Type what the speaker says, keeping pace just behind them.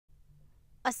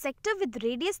A sector with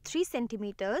radius 3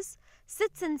 centimeters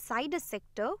sits inside a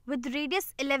sector with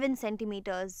radius 11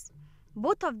 centimeters.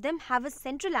 Both of them have a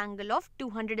central angle of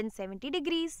 270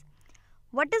 degrees.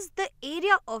 What is the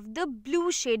area of the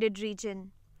blue shaded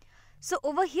region? So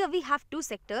over here we have two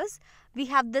sectors. We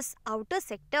have this outer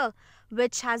sector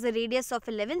which has a radius of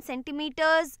 11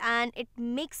 centimeters and it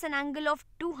makes an angle of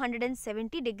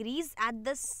 270 degrees at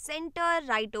the center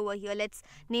right over here. Let's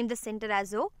name the center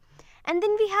as O. And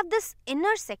then we have this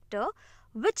inner sector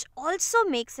which also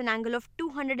makes an angle of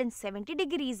 270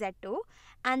 degrees at O,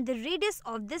 and the radius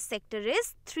of this sector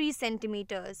is 3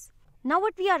 centimeters. Now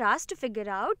what we are asked to figure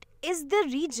out is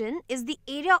the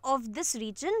area of this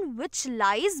region which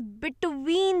lies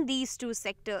between these two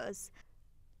sectors.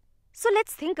 So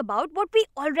let's think about what we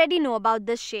already know about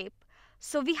this shape.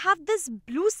 So we have this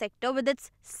blue sector with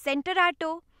its center at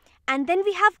O, and then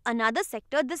we have another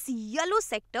sector, this yellow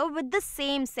sector with the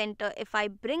same center. If I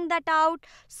bring that out,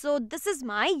 so this is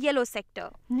my yellow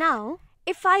sector. Now,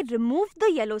 if I remove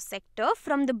the yellow sector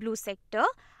from the blue sector,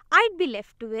 I'd be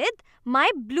left with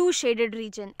my blue shaded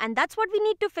region, and that's what we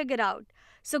need to figure out.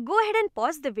 So go ahead and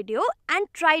pause the video and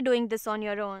try doing this on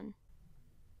your own.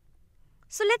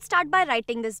 So let's start by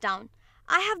writing this down.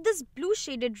 I have this blue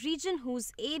shaded region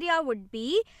whose area would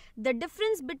be the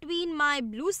difference between my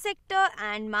blue sector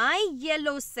and my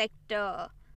yellow sector.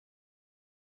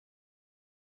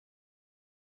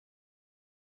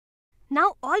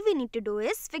 Now all we need to do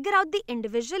is figure out the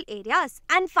individual areas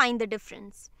and find the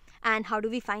difference. And how do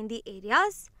we find the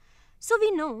areas? So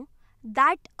we know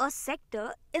that a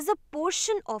sector is a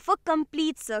portion of a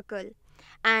complete circle.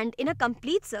 And in a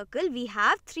complete circle, we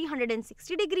have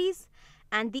 360 degrees.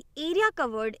 And the area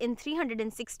covered in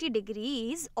 360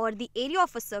 degrees, or the area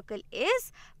of a circle,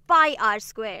 is pi r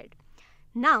squared.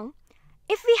 Now,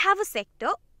 if we have a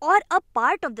sector or a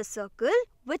part of the circle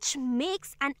which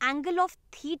makes an angle of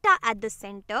theta at the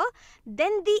center,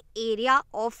 then the area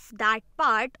of that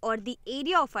part, or the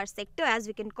area of our sector as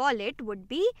we can call it, would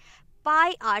be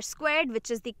pi r squared,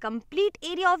 which is the complete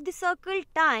area of the circle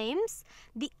times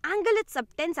the angle it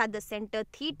subtends at the center,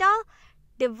 theta,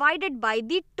 divided by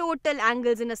the total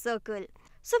angles in a circle.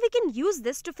 So we can use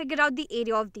this to figure out the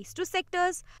area of these two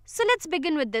sectors. So let's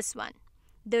begin with this one.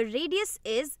 The radius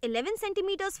is 11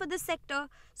 centimeters for this sector,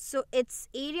 so its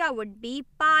area would be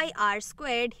pi r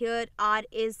squared. Here r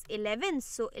is 11,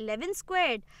 so 11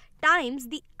 squared times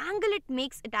the angle it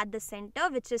makes it at the center,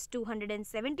 which is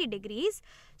 270 degrees.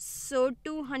 So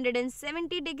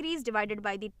 270 degrees divided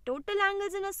by the total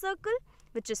angles in a circle,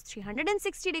 which is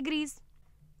 360 degrees.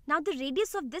 Now the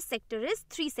radius of this sector is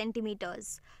 3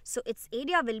 centimeters. So its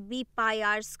area will be pi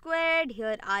r squared.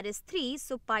 Here r is 3.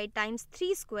 So pi times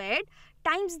 3 squared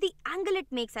times the angle it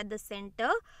makes at the center,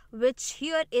 which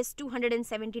here is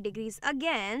 270 degrees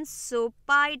again. So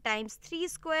pi times 3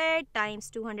 squared times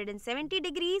 270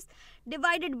 degrees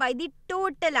divided by the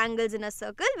total angles in a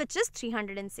circle, which is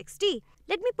 360.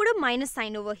 Let me put a minus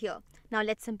sign over here. Now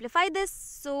let's simplify this.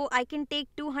 So I can take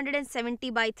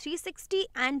 270 by 360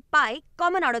 and pi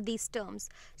common out of these terms.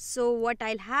 So what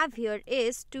I'll have here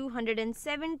is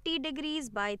 270 degrees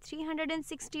by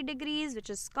 360 degrees, which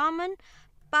is common,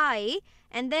 pi,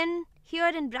 and then here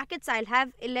in brackets I'll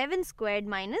have 11 squared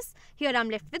minus, here I'm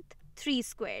left with 3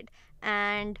 squared.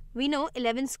 And we know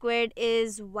 11 squared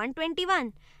is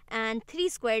 121 and 3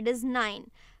 squared is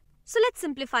 9. So let's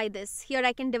simplify this. Here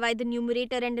I can divide the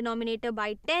numerator and denominator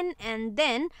by 10, and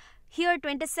then here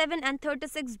 27 and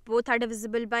 36 both are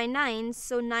divisible by 9.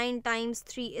 So 9 times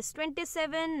 3 is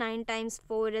 27, 9 times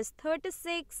 4 is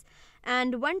 36,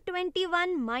 and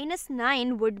 121 minus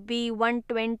 9 would be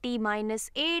 120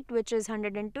 minus 8, which is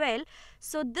 112.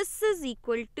 So this is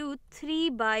equal to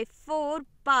 3 by 4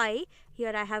 pi,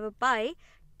 here I have a pi,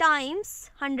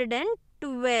 times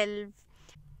 112.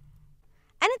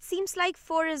 And it seems like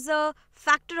 4 is a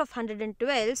factor of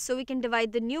 112, so we can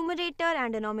divide the numerator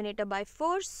and denominator by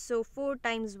 4. So 4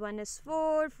 times 1 is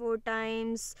 4, 4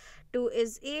 times 2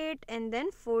 is 8, and then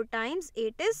 4 times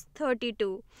 8 is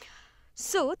 32.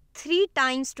 So 3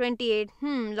 times 28,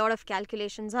 lot of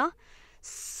calculations, huh?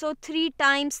 So 3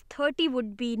 times 30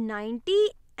 would be 90,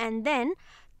 and then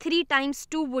 3 times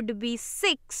 2 would be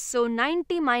 6. So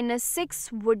 90 minus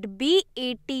 6 would be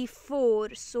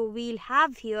 84. So we'll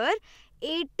have here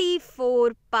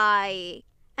 84 pi.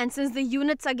 And since the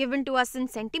units are given to us in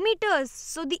centimeters,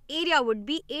 so the area would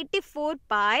be 84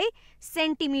 pi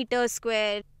centimeters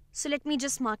square. So let me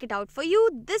just mark it out for you.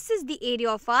 This is the area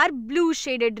of our blue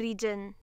shaded region.